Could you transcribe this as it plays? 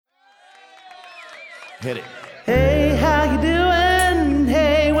Hit it. Hey, how you doing?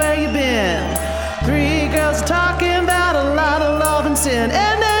 Hey, where you been? Three girls talking about a lot of love and sin.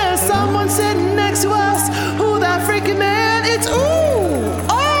 And there's someone sitting next to us. Who that freaking man? It's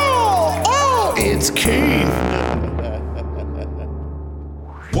it's Keith.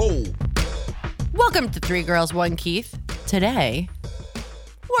 Whoa. Welcome to Three Girls, One Keith. Today,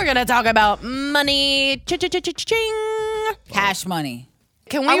 we're going to talk about money. Cha-cha-cha-cha-ching. Cash money.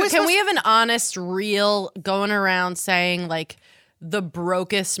 Can we have an honest reel going around saying, like, the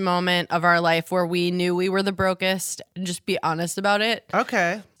brokest moment of our life where we knew we were the brokest? And just be honest about it.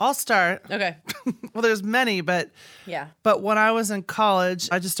 Okay, I'll start. Okay. Well, there's many, but Yeah. But when I was in college,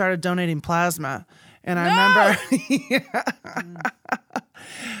 I just started donating plasma. And I remember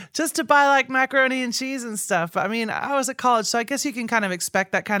just to buy like macaroni and cheese and stuff. I mean, I was at college, so I guess you can kind of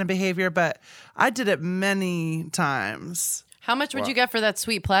expect that kind of behavior, but I did it many times. How much would you get for that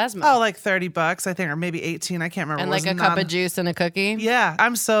sweet plasma? Oh, like $30, I think, or maybe 18. I can't remember. and It like was a cup of juice and a cookie? Yeah,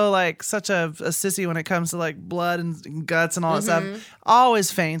 I'm so like such a sissy when it comes to like blood and guts and all that stuff.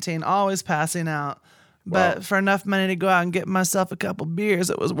 Always fainting, always passing out. But for enough money to go out and get myself a couple beers,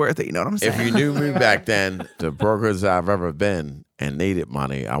 it was worth it. You know what I'm saying? If you knew me back then, the brokers I've ever been and needed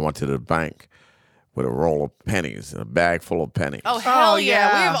money, I went to the bank with a roll of pennies, a bag full of pennies. Oh, hell yeah.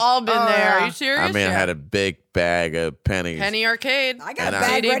 yeah. We've all been there. yeah. Are you serious? I mean, I had a big bag of pennies. Penny Arcade. I got And a I-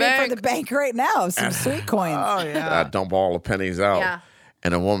 bag TD ready Bank. for the bank right now. Some sweet coins. Oh, I yeah. dump all the pennies out. Yeah.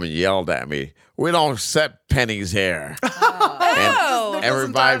 And a woman yelled at me, "We don't accept pennies here." Oh. And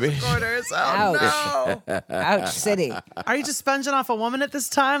everybody, Quarters. Oh, no. Ouch, city. Are you just sponging off a woman at this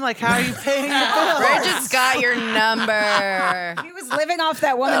time? Like, how are you paying your bills? Bridget's got your number. He was living off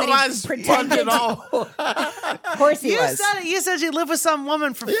that woman Am I that he pretended sponging off? Of course he You was. said it. You said you lived with some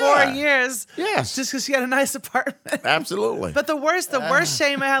woman for 4 Yeah. years. Yes. Just because she had a nice apartment. Absolutely. But the worst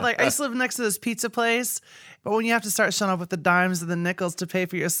shame I had, like, I used to live next to this pizza place. But when you have to start showing up with the dimes and the nickels to pay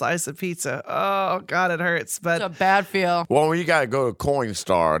for your slice of pizza, oh, God, it hurts. But It's a bad feel. Well, when you got to go to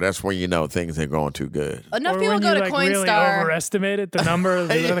Coinstar, that's when you know things ain't going too good. Enough Or people when go you to like really Coinstar. overestimated the number of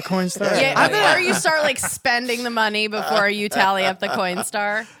the Coinstar. Yeah, or you start like spending the money before you tally up the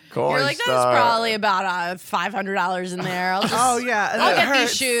Coinstar. You're like, there's Coinstar. probably about $500 in there. I'll just, oh, yeah. and I'll it get these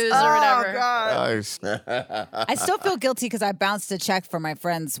hurts. shoes Oh, or whatever. God. Nice. I still feel guilty because I bounced a check for my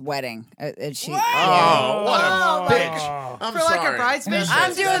friend's wedding. She, Oh, what a bitch. Oh. I'm For sorry. like a bridesmaid?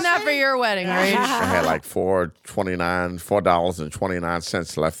 I'm doing that for your wedding, right? I had like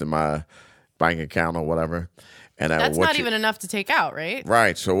 $4.29 left in my bank account or whatever. And That's not even enough to take out, right?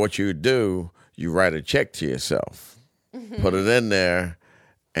 Right. So what you do, you write a check to yourself, put it in there,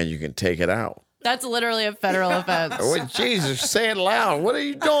 and you can take it out. That's literally a federal offense. Oh, Jesus, say it loud. What are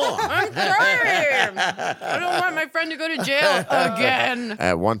you doing? I'm trying. I don't want my friend to go to jail again.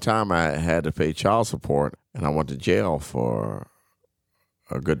 At one time, I had to pay child support, and I went to jail for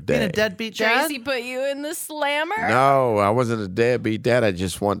a good day. Being a deadbeat dad? Tracy put you in the slammer? No, I wasn't a deadbeat dad. I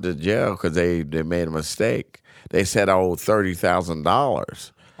just went to jail because they made a mistake. They said I owed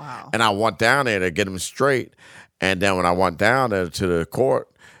 $30,000. Wow. And I went down there to get them straight. And then when I went down there to the court,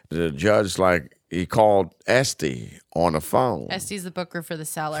 the judge, he called Esty on the phone. Esty's the booker for the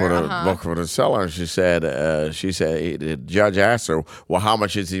seller. For the book for the seller. And she said, the judge asked her, well, how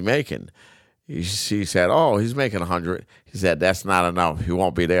much is he making? She said, oh, he's making 100. He said, that's not enough. He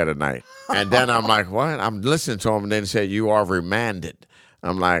won't be there tonight. And then I'm like, what? I'm listening to him, and then he said, you are remanded.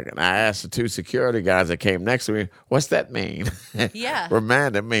 I'm like, and I asked the two security guys that came next to me, what's that mean? Yeah.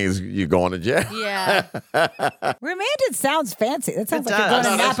 Remanded means you're going to jail. Yeah. remanded sounds fancy. That sounds It like you're does.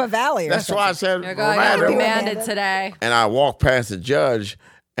 going to No, Napa Valley or That's something. why I said You're going remanded. remanded today. And I walked past the judge,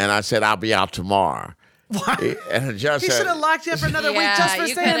 and I said, I'll be out tomorrow. And the judge He said, should have locked you up for another week just for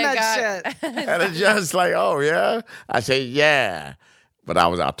you saying coulda that got- shit. and the judge's like, oh, yeah? I said, yeah. But I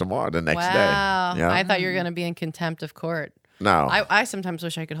was out tomorrow the next day. Wow. Yeah. I thought you were going to be in contempt of court. No. I sometimes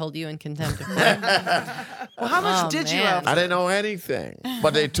wish I could hold you in contempt of court. Well, how much Oh, did you man. owe? I didn't know anything.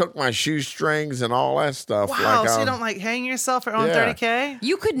 But they took my shoestrings and all that stuff. Wow, so you um, don't like hang yourself for own Yeah. $30K?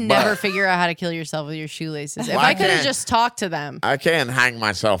 You could never figure out how to kill yourself with your shoelaces. If Well, I I could have can't. just talked to them. I can't hang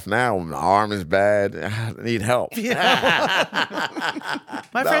myself now. My arm is bad. I need help.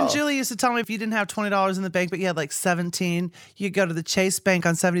 My friend Julie used to tell me if you didn't have $20 in the bank, but you had like 17, you'd go to the Chase Bank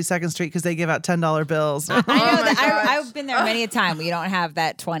on 72nd Street because they give out $10 bills. I know that I've been there many a time where you don't have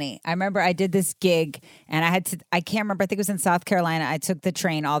that 20. I remember I did this gig and I can't remember, I think it was in South Carolina. I took the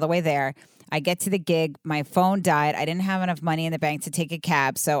train all the way there. I get to the gig, my phone died. I didn't have enough money in the bank to take a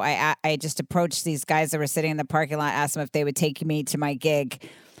cab. So I just approached these guys that were sitting in the parking lot, asked them if they would take me to my gig.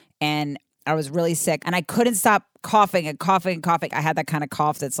 And I was really sick and I couldn't stop coughing and coughing and coughing. I had that kind of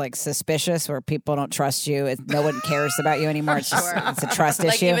cough that's like suspicious where people don't trust you. No one cares about you anymore. It's just, it's a trust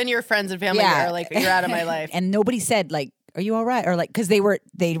Like issue. even your friends and family are like, you're out of my life. And nobody said like, are you all right? Or like, because they were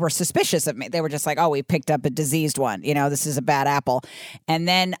suspicious of me. They were just like, oh, we picked up a diseased one. You know, this is a bad apple. And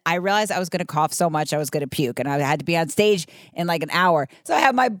then I realized I was going to cough so much I was going to puke, and I had to be on stage in like an hour. So I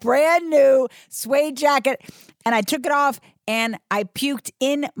had my brand new suede jacket, and I took it off, and I puked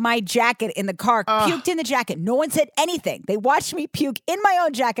in my jacket in the car. Puked in the jacket. No one said anything. They watched me puke in my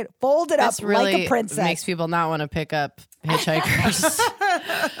own jacket, folded up really like a princess. Makes people not want to pick up hitchhikers.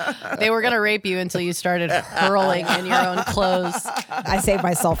 They were going to rape you until you started hurling in your own clothes. I saved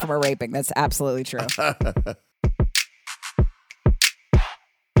myself from a raping. That's absolutely true.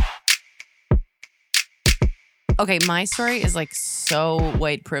 Okay, my story is like so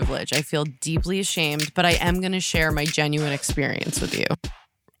white privilege. I feel deeply ashamed, but I am going to share my genuine experience with you.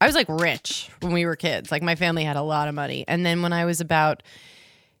 I was like rich when we were kids. Like my family had a lot of money. And then when I was about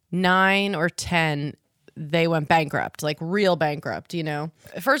 9 or 10, they went bankrupt, like real bankrupt, you know?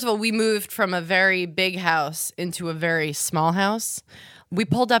 First of all, we moved from a very big house into a very small house. We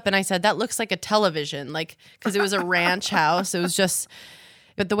pulled up and I said, that looks like a television, like, because it was a ranch house. It was just,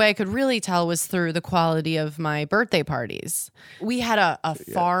 but the way I could really tell was through the quality of my birthday parties. We had a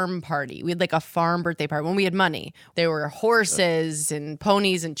farm party. We had like a farm birthday party when we had money. There were horses and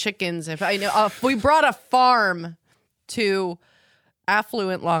ponies and chickens. We brought a farm to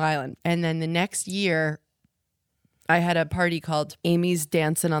affluent Long Island. And then the next year, I had a party called Amy's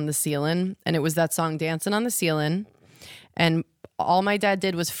Dancing on the Ceiling. And it was that song, Dancing on the Ceiling. And all my dad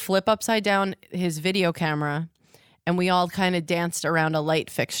did was flip upside down his video camera. And we all kind of danced around a light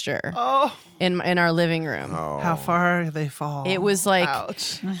fixture in our living room. How far they fall. It was like,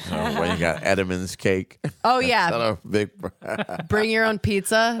 ouch. When you got Edam's cake. oh yeah, Instead of big. bring your own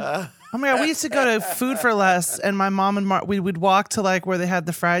pizza. Oh my God, we used to go to Food for Less, and my mom and Mark, we would walk to like where they had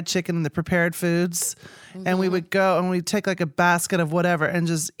the fried chicken and the prepared foods, and we would go and we'd take like a basket of whatever and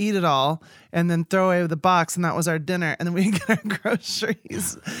just eat it all, and then throw away the box, and that was our dinner, and then we'd get our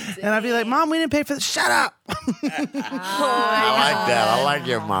groceries. And I'd be like, Mom, we didn't pay for this. Shut up. I like that. I like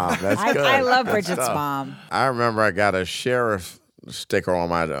your mom. That's good. I love That's Bridget's tough. mom. I remember I got a sheriff sticker on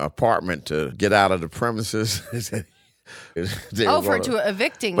my apartment to get out of the premises. To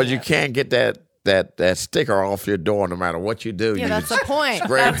evicting. But you can't get that sticker off your door no matter what you do. Yeah, You that's the just point.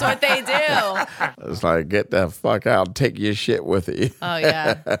 scrape That's what they do. It's like, get the fuck out. Take your shit with you. Oh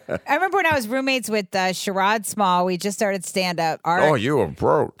yeah. I remember when I was roommates with Sherrod Small. We just started stand-up. Oh, you were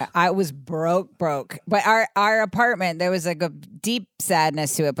broke. I was broke. But our apartment, there was like a deep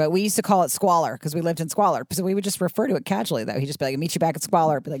sadness to it, but we used to call it Squalor because we lived in Squalor. So we would just refer to it casually, though. He'd just be like, meet you back at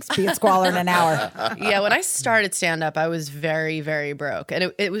Squalor. Be like, be at Squalor in an hour. Yeah, when I started stand-up, I was very, very broke.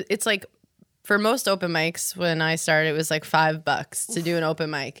 And it's like, for most open mics, when I started, it was like $5 to do an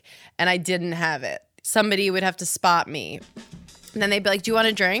open mic. And I didn't have it. Somebody would have to spot me. And then they'd be like, do you want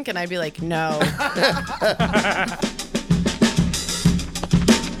a drink? And I'd be like, no.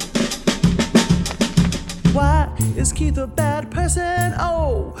 Why is Keith a bad person?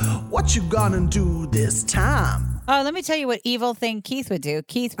 Oh, what you gonna do this time? Oh, let me tell you what evil thing Keith would do.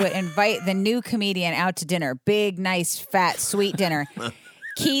 Keith would invite the new comedian out to dinner. Big, nice, fat, sweet dinner.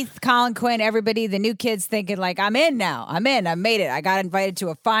 Keith, Colin Quinn, everybody, the new kids thinking like, I'm in now. I made it. I got invited to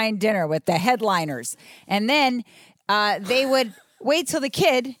a fine dinner with the headliners. And then they would wait till the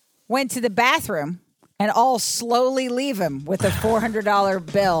kid went to the bathroom and all slowly leave him with a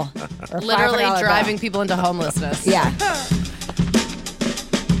 $400 bill. Or Literally $500 driving bill. people into homelessness. Yeah.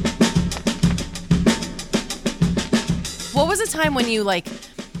 What was a time when you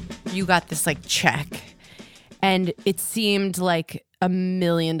you got this like check and it seemed like $1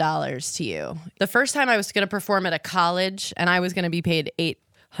 million to you? The first time I was going to perform at a college and I was going to be paid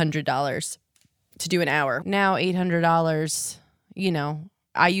 $800 to do an hour. Now $800,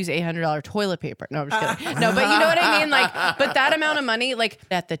 I use $800 toilet paper. No, I'm just kidding. No, but you know what I mean? Like, but that amount of money, like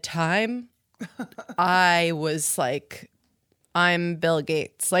at the time, I was like, I'm Bill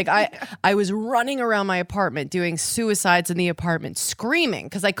Gates. Like I was running around my apartment doing suicides in the apartment, screaming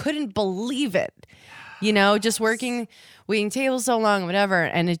because I couldn't believe it. Just waiting tables so long, whatever.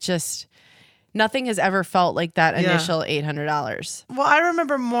 And it just, nothing has ever felt like that initial $800. Well, I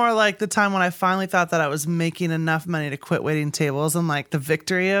remember more like the time when I finally thought that I was making enough money to quit waiting tables and like the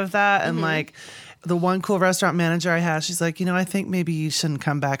victory of that. And like, the one cool restaurant manager I had, she's like, I think maybe you shouldn't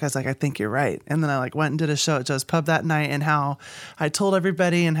come back. I was like, I think you're right. And then I went and did a show at Joe's Pub that night, and how I told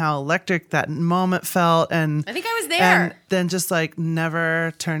everybody and how electric that moment felt. And I think I was there. And then just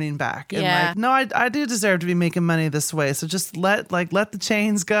never turning back. And Yeah. no, I do deserve to be making money this way. So just let the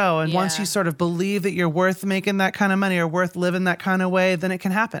chains go. And once Yeah. you sort of believe that you're worth making that kind of money or worth living that kind of way, then it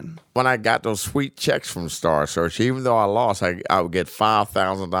can happen. When I got those sweet checks from Star Search, even though I lost, I would get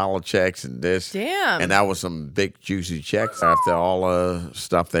 $5,000 checks and this. Damn. And that was some big, juicy checks. After all the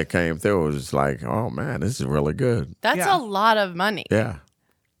stuff that came through, it was like, oh, man, this is really good. That's Yeah. a lot of money. Yeah.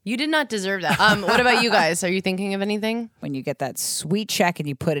 You did not deserve that. What about you guys? Are you thinking of anything? When you get that sweet check and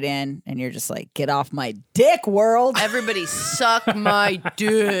you put it in and you're just like, get off my dick, world. Everybody suck my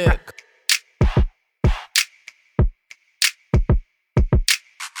dick.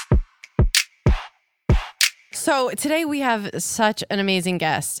 So today we have such an amazing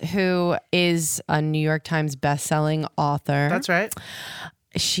guest who is a New York Times bestselling author. That's right.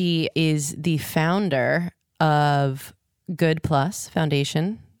 She is the founder of Good Plus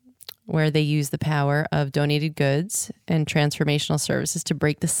Foundation, where they use the power of donated goods and transformational services to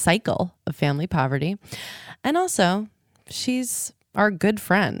break the cycle of family poverty. And also, she's our good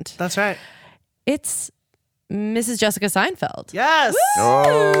friend. That's right. It's Mrs. Jessica Seinfeld. Yes.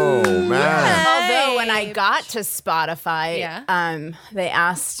 Oh, man. Although when I got to Spotify, Yeah. they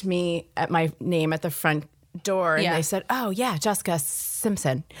asked me at my name at the front door, and Yeah. they said, "Oh yeah, Jessica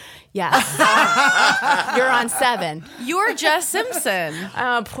Simpson, yes, you're on 7." You're Jess Simpson.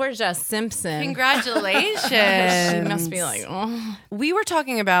 Oh, poor Jess Simpson. Congratulations. She must be like, oh. We were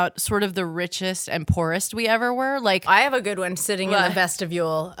talking about sort of the richest and poorest we ever were. Like, I have a good one sitting in What? the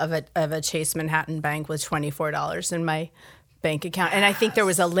vestibule of a Chase Manhattan bank with $24 in my bank account, and I think there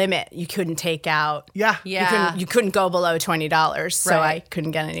was a limit you couldn't take out. Yeah. yeah. You couldn't go below $20, so Right. I couldn't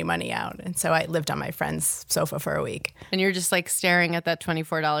get any money out, and so I lived on my friend's sofa for a week. And you're just like staring at that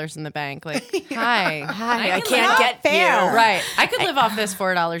 $24 in the bank, like, hi. Hi, I can can't get fair. you. Right. I could live off this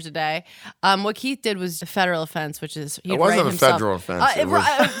 $4 a day. What Keith did was a federal offense, which is he'd It wasn't write a himself- federal offense. It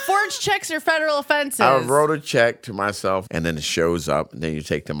was- forged checks are federal offenses. I wrote a check to myself, and then it shows up, and then you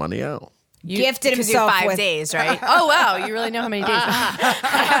take the money out. Gifted Because you himself 5 with days, right? Oh, wow. You really know how many days.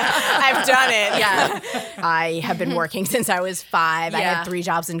 I've done it. Yeah. I have been working since I was 5. I Yeah. had 3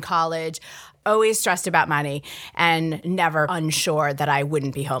 jobs in college. Always stressed about money and never unsure that I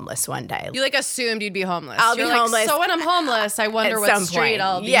wouldn't be homeless one day. You like assumed you'd be homeless. I'll be You're like, homeless so when I'm homeless, I wonder at what some street point.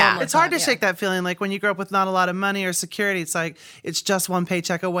 I'll be Yeah. homeless It's hard on. to shake that feeling when you grow up with not a lot of money or security. It's it's just one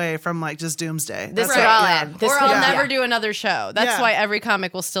paycheck away from just doomsday. This That's could it. all Yeah. end. This Or could- I'll yeah. never do another show. That's Yeah. why every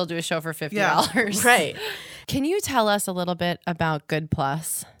comic will still do a show for $50. Right. Can you tell us a little bit about Good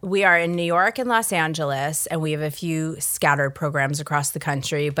Plus? We are in New York and Los Angeles, and we have a few scattered programs across the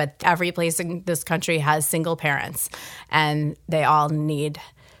country, but every place in this country has single parents, and they all need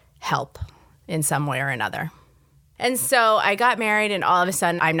help in some way or another. And so I got married, and all of a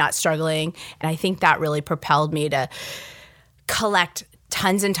sudden I'm not struggling, and I think that really propelled me to collect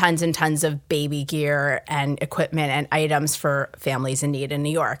tons and tons and tons of baby gear and equipment and items for families in need in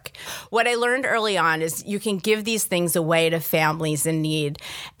New York. What I learned early on is you can give these things away to families in need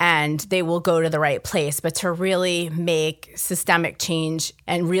and they will go to the right place. But to really make systemic change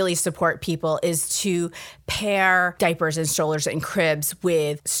and really support people is to pair diapers and strollers and cribs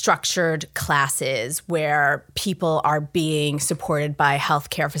with structured classes where people are being supported by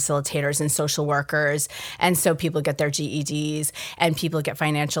healthcare facilitators and social workers. And so people get their GEDs and people get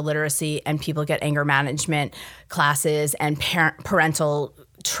financial literacy and people get anger management classes and parental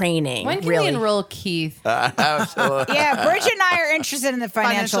training. When can really. we enroll Keith? Absolutely. Yeah, Bridget and I are interested in the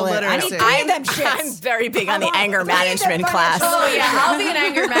financial Financial literacy. I need literacy. 3 of them shits. I'm very big on the want anger 3 of them management financial class. Oh, yeah. I'll be in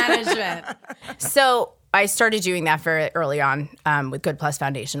anger management. So I started doing that very early on with Good Plus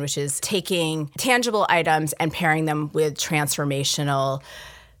Foundation, which is taking tangible items and pairing them with transformational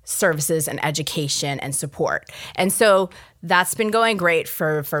services and education and support. And so that's been going great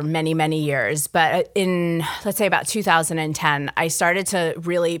for many, many years. But in, let's say, about 2010, I started to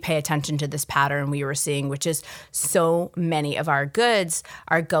really pay attention to this pattern we were seeing, which is so many of our goods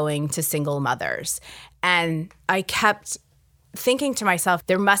are going to single mothers. And I kept thinking to myself,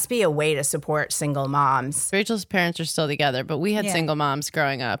 there must be a way to support single moms. Rachel's parents are still together, but we had Yeah. single moms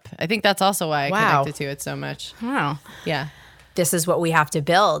growing up. I think that's also why I Wow. connected to it so much. Wow. Yeah. This is what we have to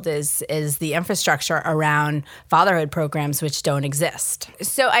build is the infrastructure around fatherhood programs which don't exist.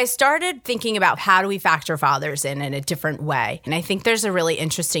 So I started thinking about how do we factor fathers in a different way. And I think there's a really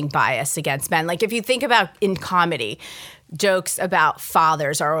interesting bias against men. Like if you think about in comedy, jokes about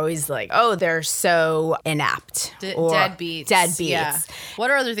fathers are always like, oh, they're so inept. Or Deadbeats. Deadbeats. Yeah.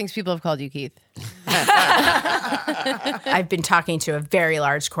 What are other things people have called you, Keith? I've been talking to a very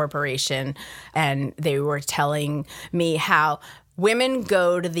large corporation, and they were telling me how women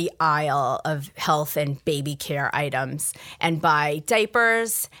go to the aisle of health and baby care items and buy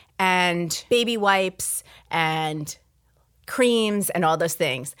diapers and baby wipes and creams and all those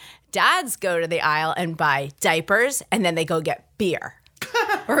things. Dads go to the aisle and buy diapers, and then they go get beer.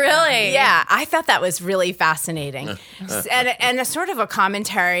 Really? Yeah, I thought that was really fascinating. and a sort of a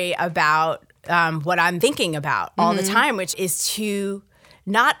commentary about what I'm thinking about all the time, which is to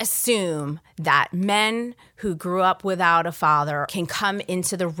not assume that men who grew up without a father can come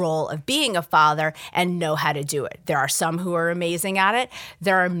into the role of being a father and know how to do it. There are some who are amazing at it.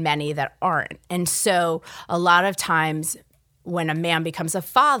 There are many that aren't. And so a lot of times when a man becomes a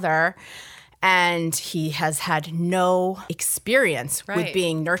father and he has had no experience with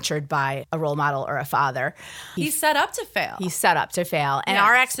being nurtured by a role model or a father, He's set up to fail. he's set up to fail. And Yeah,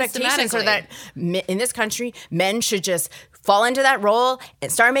 our expectations are that in this country, men should just fall into that role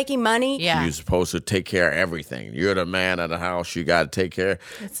and start making money. Yeah. You're supposed to take care of everything. You're the man of the house. You got to take care.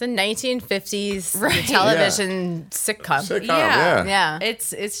 It's a 1950s Right. television sitcom. Sitcom, Yeah. Yeah.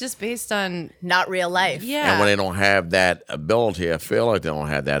 It's just based on Not real life. yeah. And when they don't have that ability, I feel like they don't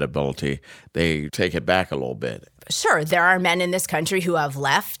have that ability, they take it back a little bit. Sure, there are men in this country who have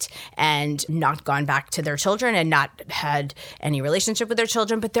left and not gone back to their children and not had any relationship with their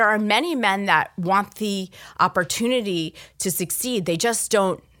children. But there are many men that want the opportunity to succeed. They just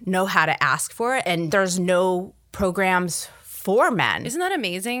don't know how to ask for it. And there's no programs for men. Isn't that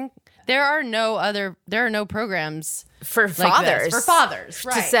amazing? There are no programs For like fathers. this. For fathers, To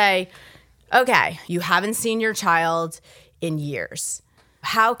right. say, okay, you haven't seen your child in years.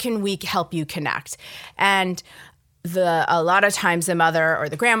 How can we help you connect? And a lot of times the mother or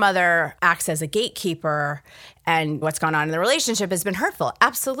the grandmother acts as a gatekeeper, and what's gone on in the relationship has been hurtful.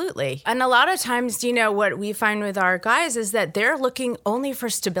 Absolutely. And a lot of times, what we find with our guys is that they're looking only for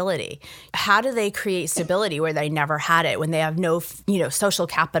stability. How do they create stability where they never had it, when they have no, social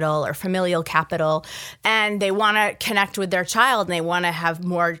capital or familial capital, and they want to connect with their child and they want to have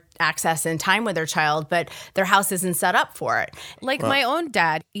more access and time with their child, but their house isn't set up for it. Like my own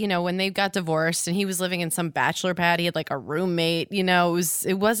dad, when they got divorced and he was living in some bachelor pad, he had like a roommate,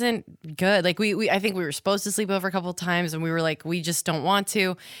 it wasn't good. Like I think we were supposed to sleep over a couple of times and we were like, we just don't want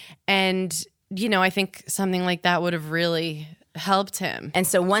to. And, I think something like that would have really helped him. And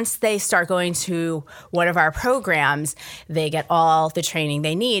so once they start going to one of our programs, they get all the training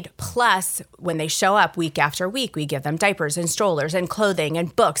they need. Plus, when they show up week after week, we give them diapers and strollers and clothing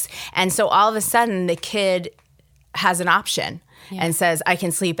and books. And so all of a sudden, the kid has an option and says, I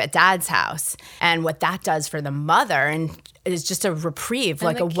can sleep at dad's house. And what that does for the mother is just a reprieve,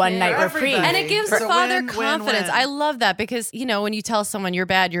 like a one-night reprieve. And it gives the It's a father win, confidence. win, win. I love that because, when you tell someone you're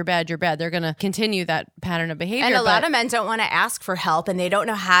bad, you're bad, you're bad, they're going to continue that pattern of behavior. And a lot of men don't want to ask for help, and they don't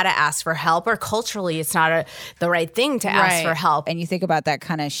know how to ask for help, or culturally it's not the right thing to ask for help. And you think about that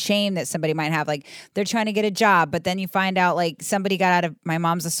kind of shame that somebody might have, like they're trying to get a job, but then you find out like somebody got out of, my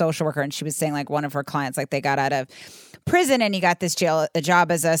mom's a social worker, and she was saying like one of her clients, like they got out of prison and he got this a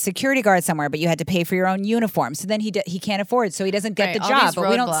job as a security guard somewhere, but you had to pay for your own uniform. So then he can't afford, so he doesn't get Right, the all job. these But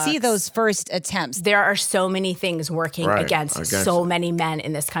we don't roadblocks. see those first attempts. There are so many things working Right, against against so it. many men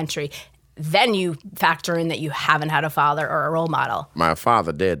in this country. Then you factor in that you haven't had a father or a role model. My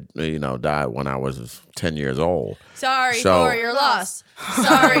father did, die when I was 10 years old. Sorry So- for your loss.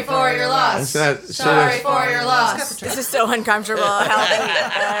 Sorry for your loss. Sorry for your loss. This is so uncomfortable. Help me.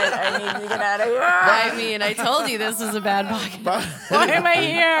 I need to get out of here. I mean, I told you this was a bad podcast. Why am I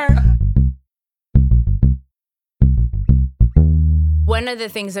here? One of the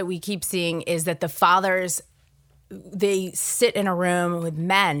things that we keep seeing is that the fathers, they sit in a room with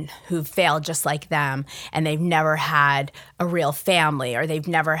men who've failed just like them, and they've never had a real family, or they've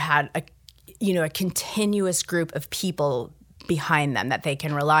never had a continuous group of people behind them that they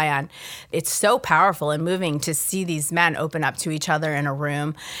can rely on. It's so powerful and moving to see these men open up to each other in a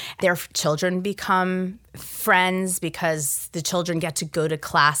room. Their children become friends because the children get to go to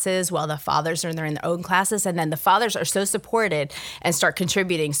classes while the fathers are in their own classes. And then the fathers are so supported and start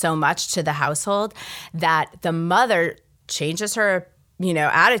contributing so much to the household that the mother changes her,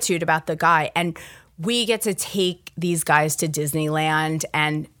 attitude about the guy. And we get to take these guys to Disneyland,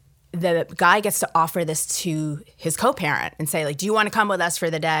 and the guy gets to offer this to his co-parent and say, like, do you want to come with us for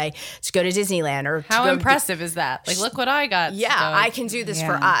the day to go to Disneyland? Or How to go impressive is that? Like, look what I got. Yeah, I can do this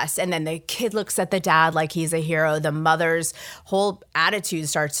for us. And then the kid looks at the dad like he's a hero. The mother's whole attitude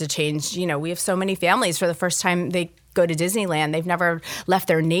starts to change. We have so many families for the first time they go to Disneyland. They've never left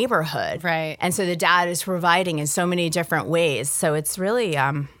their neighborhood. Right. And so the dad is providing in so many different ways. So it's really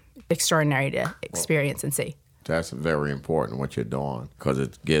extraordinary to experience and see. That's very important what you're doing because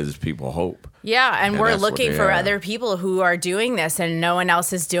it gives people hope. Yeah, and we're that's what looking they for are. other people who are doing this, and no one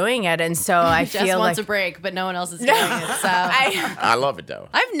else is doing it. And so I Jess feel wants like a break, but no one else is doing it. So I love it though.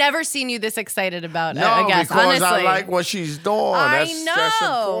 I've never seen you this excited about No, a guest, because honestly. I like what she's doing. I That's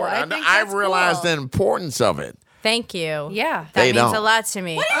know. important. I think I that's realize cool. the importance of it. thank you. Yeah. That They means don't. a lot to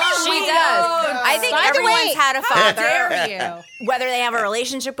me. She She does. does. I think By the everyone's way, had a How father. dare you? Whether they have a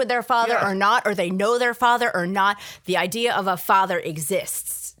relationship with their father or not, or they know their father or not, the idea of a father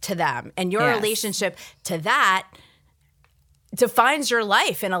exists to them. And your Yes. relationship to that defines your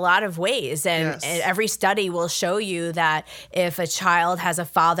life in a lot of ways. And, Yes. and every study will show you that if a child has a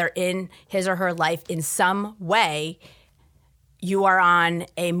father in his or her life in some way, you are on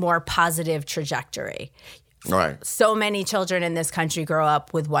a more positive trajectory. Right. So many children in this country grow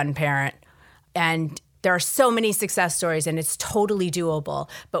up with one parent, and there are so many success stories, and it's totally doable.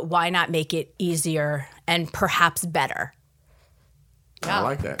 But why not make it easier and perhaps better? I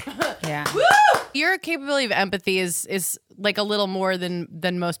like that. Yeah. Your capability of empathy is like a little more than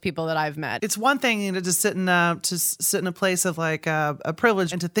most people that I've met. It's one thing, to sit in a place of like a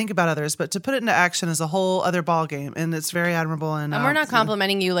privilege and to think about others, but to put it into action is a whole other ball game, and it's very admirable. And we're not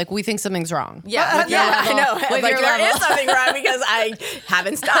complimenting you like we think something's wrong. Yeah, I know. With Like your there level. is something wrong because I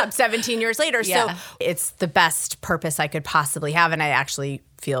haven't stopped 17 years later. Yeah. So it's the best purpose I could possibly have, and I actually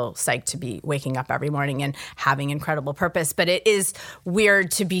feel psyched to be waking up every morning and having incredible purpose. But it is weird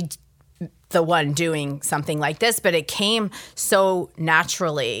to be the one doing something like this, but it came so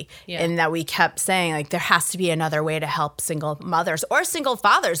naturally in that we kept saying, like, there has to be another way to help single mothers or single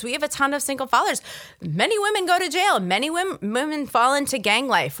fathers. We have a ton of single fathers. Many women go to jail. Many women fall into gang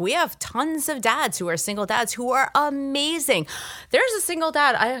life. We have tons of dads who are single dads who are amazing. There's a single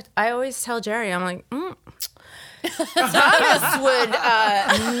dad. I always tell Jerry, I'm like, Thomas would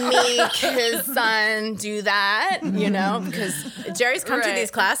make his son do that, because Jerry's come to Right.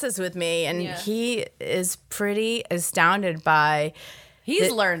 these classes with me, and he is pretty astounded by.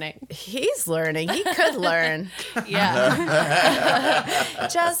 He's learning. He's learning. He could learn. Yeah.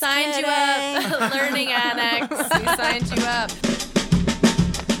 Just Signed you kidding. up. Learning annex. We signed you up.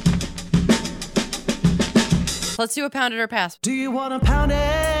 Let's do a pound it or pass. Do you want to pound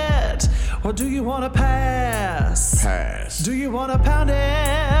it or do you want to pass? Pass. Do you want to pound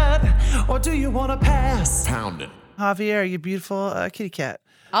it or do you want to pass? Pound it. Javier, you beautiful kitty cat.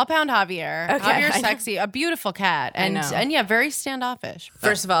 I'll pound Javier. Okay, Javier's I know. sexy, a beautiful cat, and know. and yeah, very standoffish.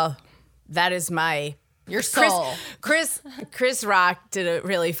 First of all, that is my Your soul. Chris Rock did a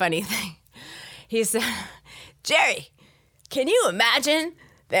really funny thing. He said, Jerry, can you imagine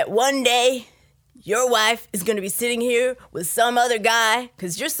that one day your wife is going to be sitting here with some other guy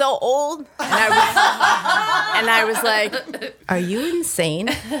because you're so old? And I was like, are you insane?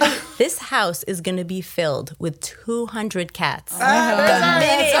 This house is going to be filled with 200 cats. The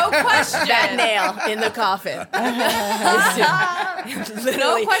minute No question. that nail in the coffin. Literally,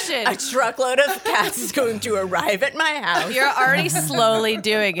 No question. a truckload of cats is going to arrive at my house. You're already slowly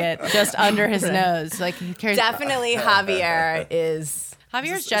doing it just under his nose. Like he cares. Definitely Javier is...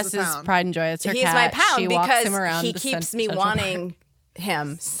 Javier's Is Jess's pound. pride and joy. It's her He's cat. my pound She walks because him around he the keeps me Central Park. wanting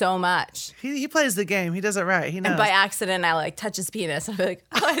him so much. He plays the game. He does it right. He knows. And by accident, I touch his penis. I'm like,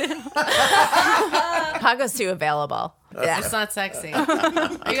 oh, I didn't. Paco's too available. Yeah. It's not sexy. Are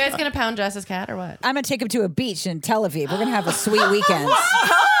you guys gonna pound Jess's cat or what? I'm gonna take him to a beach in Tel Aviv. We're gonna have a sweet weekend.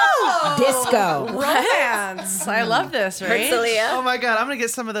 Disco. Romance. I love this, right? Herzliya. Oh my God! I'm gonna get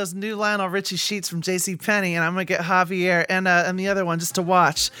some of those new Lionel Richie sheets from J.C. Penney, and I'm gonna get Javier and the other one just to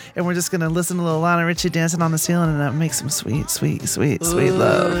watch, and we're just gonna listen to little Lionel Richie dancing on the ceiling, and make some sweet, sweet, sweet, sweet Ooh,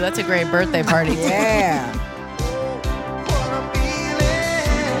 love. that's a great birthday party. Yeah.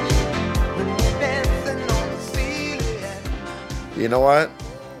 You know what?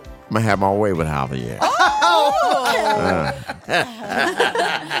 I'm gonna have my way with Javier.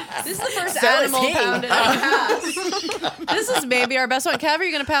 This is the first So is animal he. pounded in the past. This is maybe our best one. Kev, are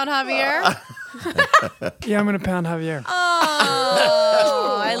you gonna pound Javier? Yeah, I'm gonna pound Javier.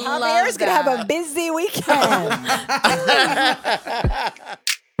 Oh, I love Javier's gonna that. have a busy weekend.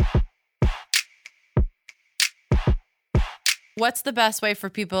 What's the best way for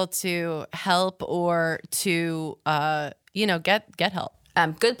people to help or to get help?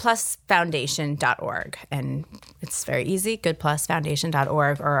 Goodplusfoundation.org. And it's very easy,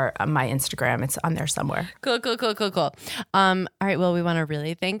 goodplusfoundation.org, or on my Instagram. It's on there somewhere. Cool. All right, well, we want to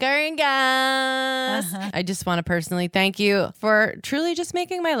really thank our guest. I just want to personally thank you for truly just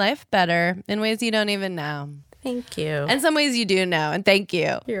making my life better in ways you don't even know. Thank you. In some ways you do know, and thank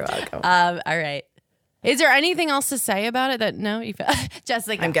you. You're welcome. All right. Is there anything else to say about it that no?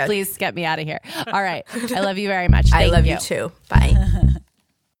 Jessica, I'm good. Please get me out of here. All right. I love you very much. I Thank love you too. Bye.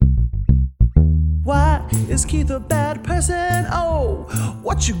 Why is Keith a bad person? Oh,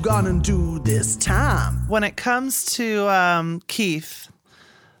 what you gonna do this time? When it comes to Keith,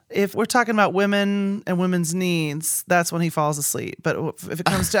 if we're talking about women and women's needs, that's when he falls asleep. But if it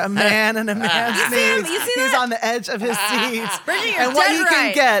comes to a man and a man's needs, he's on the edge of his seat. Bridget, you're And what dead he can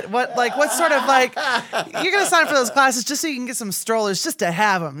right. get, what sort of like, you're gonna sign up for those classes just so you can get some strollers just to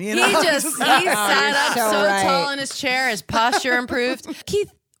have them. You know, He sat up so so right. tall in his chair. His posture improved.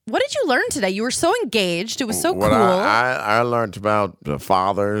 Keith, what did you learn today? You were so engaged. It was so What cool. I learned about the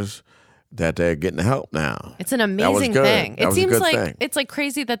fathers that they're getting help now. It's an That was amazing good. thing. That It was a seems good like thing. it's like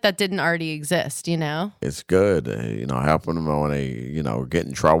crazy that didn't already exist, you know? It's good, helping them when they, get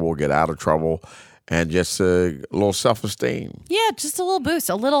in trouble, get out of trouble, and just a little self-esteem, Yeah, just a little boost,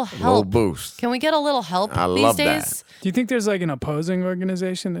 a little a help. little boost. Can we get a little help I these love days? that. Do you think there's like an opposing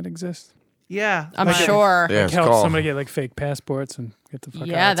organization that exists? yeah. I'm sure. Yeah, it's Help called. somebody get like fake passports and get the fuck out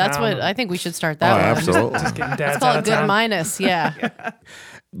Yeah, of that's town what and I think we should start Oh, that one. absolutely. just getting dads It's called out a of good town. minus. Yeah.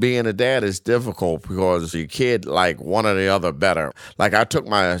 Being a dad is difficult because your kid like one or the other better. Like I took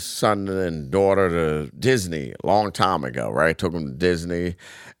my son and daughter to Disney a long time ago, right? Took them to Disney.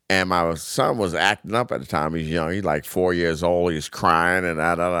 And my son was acting up at the time. He's young. He's like 4 years old. He's crying and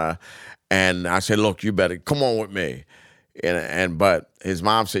da. And I said, look, you better come on with me. But his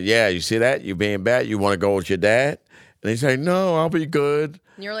mom said, yeah, you see that? You being bad? You want to go with your dad? And he said, no, I'll be good.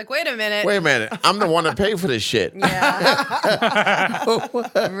 And you're like, wait a minute. Wait a minute. I'm the one that paid for this shit. Yeah.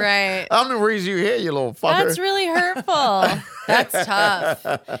 Right. I'm the reason you're here, you little fucker. That's really hurtful. That's tough.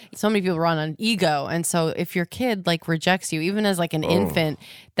 So many people run on ego. And so if your kid like rejects you, even as like an infant,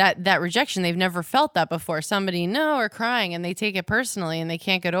 that rejection, they've never felt that before. Somebody or crying and they take it personally and they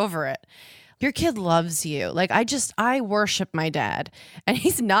can't get over it. Your kid loves you. Like I worship my dad and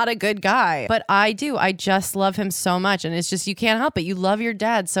he's not a good guy, but I do. I just love him so much. And it's just, you can't help it. You love your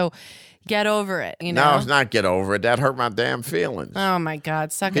dad. So get over it. You know? No, it's not get over it. That hurt my damn feelings. Oh my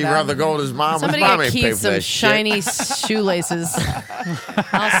God. Suck He'd it up. rather go with his mom. Somebody his mom get ain't pay Keith for some that shiny shoelaces.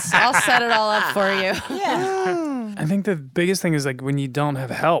 I'll set it all up for you. Yeah. I think the biggest thing is like when you don't have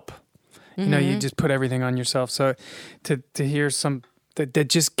help, you just put everything on yourself. So to hear some that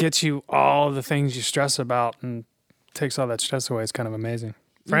just gets you all the things you stress about and takes all that stress away is kind of amazing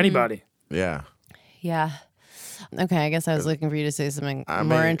for anybody. shit. Yeah. Yeah. Okay, I guess I was looking for you to say something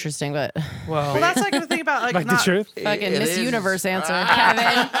more interesting, but Well, Well, that's like the thing about like like the not, truth. fucking It Miss is. Universe answer,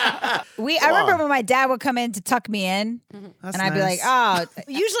 Kevin. I remember when my dad would come in to tuck me in, That's and I'd be like, nice. oh,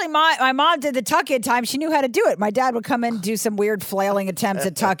 usually my mom did the tuck in time. She knew how to do it. My dad would come in and do some weird flailing attempts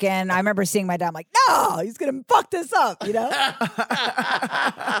at tuck in. I remember seeing my dad, I'm like, no, he's going to fuck this up, you know?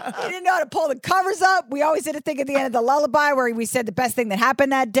 He didn't know how to pull the covers up. We always did a thing at the end of the lullaby where we said the best thing that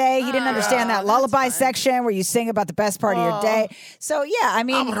happened that day. He didn't understand that lullaby section where you sing about the best part of your day. So, yeah, I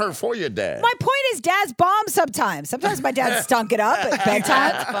mean, I'm hurt for your dad. my point is dads bomb sometimes. Sometimes my dad stunk it up at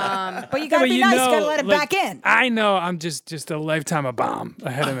bedtime. But you got to be nice. You got to let it back in. I know I'm just a lifetime of bomb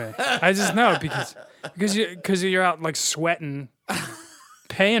ahead of me. I just know because you're out like sweating,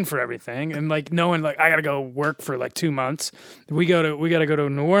 paying for everything, and like knowing like I gotta go work for like 2 months. We gotta go to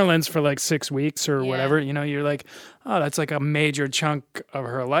New Orleans for like 6 weeks or whatever. You know, you're like, oh, that's like a major chunk of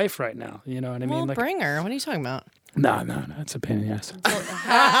her life right now. You know what I mean? Well, Like, bring her. What are you talking about? no, it's a pain in the ass.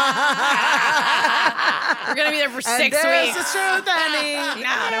 We're gonna be there for 6 There's weeks. the truth, honey.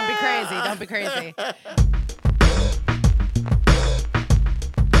 No, don't be crazy. Don't be crazy.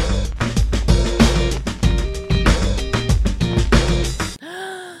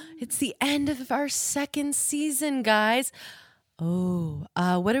 It's the end of our second season, guys. Oh,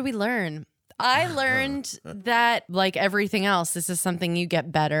 what did we learn? I learned that, like everything else, this is something you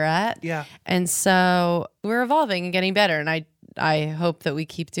get better at. Yeah. And so we're evolving and getting better. And I hope that we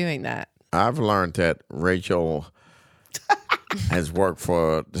keep doing that. I've learned that Rachel has worked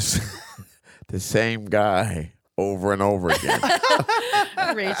for the same guy over and over again.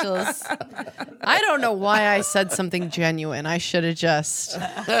 Rachel's. I don't know why I said something genuine. I should have just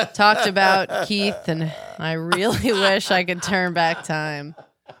talked about Keith, and I really wish I could turn back time.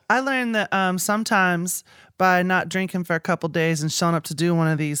 I learned that sometimes by not drinking for a couple days and showing up to do one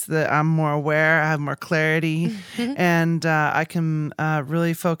of these, that I'm more aware, I have more clarity, and I can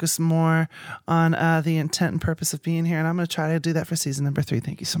really focus more on the intent and purpose of being here. And I'm going to try to do that for season number 3.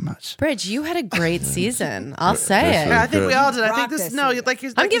 Thank you so much. Bridge, you had a great season. I'll say This it. is Yeah, I think we good. all did. I Rock think this. this No, season. like you.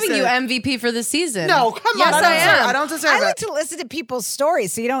 I'm Like giving you said. MVP for the season. No, come Yes, on. I am. I don't deserve I it. like to listen to people's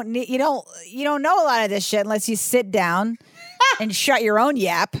stories, so you don't know a lot of this shit unless you sit down and shut your own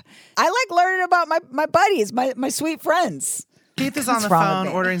yap. I like learning about my buddies, my sweet friends. Keith is on What's the wrong with phone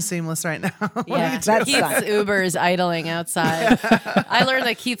me? ordering Seamless right now. Yeah, That's Keith's fine. Uber is idling outside. I learned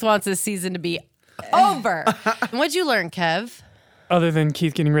that Keith wants this season to be over. What'd you learn, Kev? Other than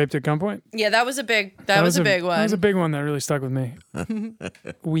Keith getting raped at gunpoint? Yeah, that was a big one. That was a big one that really stuck with me.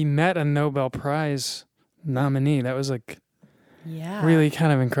 We met a Nobel Prize nominee. That was like Yeah. really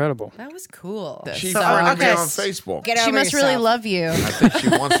kind of incredible. That was cool. She So, friended me okay. on Facebook. Get She over must really yourself. love you. I think she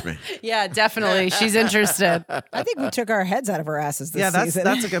wants me. Yeah, definitely. She's interested. I think we took our heads out of our asses this Yeah, season.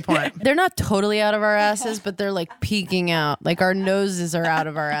 that's a good point. They're not totally out of our asses, but they're like peeking out. Like our noses are out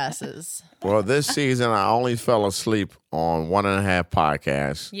of our asses. Well, this season I only fell asleep on 1.5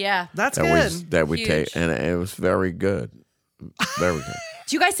 podcasts Yeah. That's that good. we Huge. take, and it was very good, very good.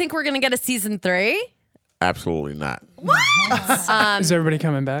 Do you guys think we're going to get a season 3? Absolutely not. Is everybody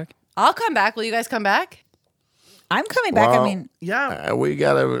coming back? I'll come back. Will you guys come back? I'm coming back. Well, I mean, Yeah. We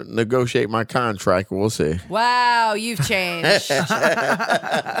got to negotiate my contract. We'll see. Wow, you've changed since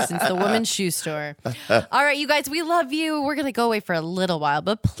the women's shoe store. All right, you guys, we love you. We're going to go away for a little while,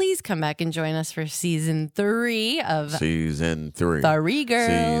 but please come back and join us for season 3 of Season 3. 3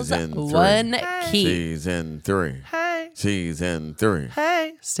 Girls, Season 3. 1 Keith. Season 3. Hey, Season 3.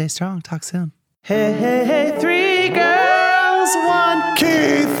 hey. Stay strong. Talk soon. Hey, hey, hey. 3 girls, 1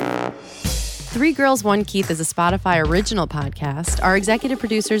 Keith. 3 Girls, 1 Keith is a Spotify original podcast. Our executive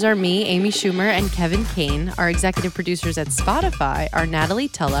producers are me, Amy Schumer, and Kevin Kane. Our executive producers at Spotify are Natalie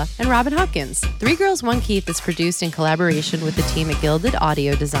Tulla and Robin Hopkins. 3 Girls, 1 Keith is produced in collaboration with the team at Gilded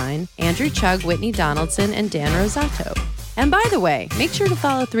Audio Design, Andrew Chugg, Whitney Donaldson, and Dan Rosato. And by the way, make sure to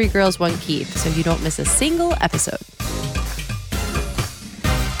follow 3 Girls, 1 Keith so you don't miss a single episode.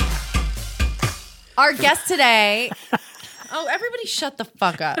 Our guest today... Oh, everybody shut the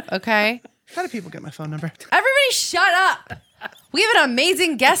fuck up, okay? How do people get my phone number? Everybody shut up. We have an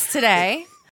amazing guest today.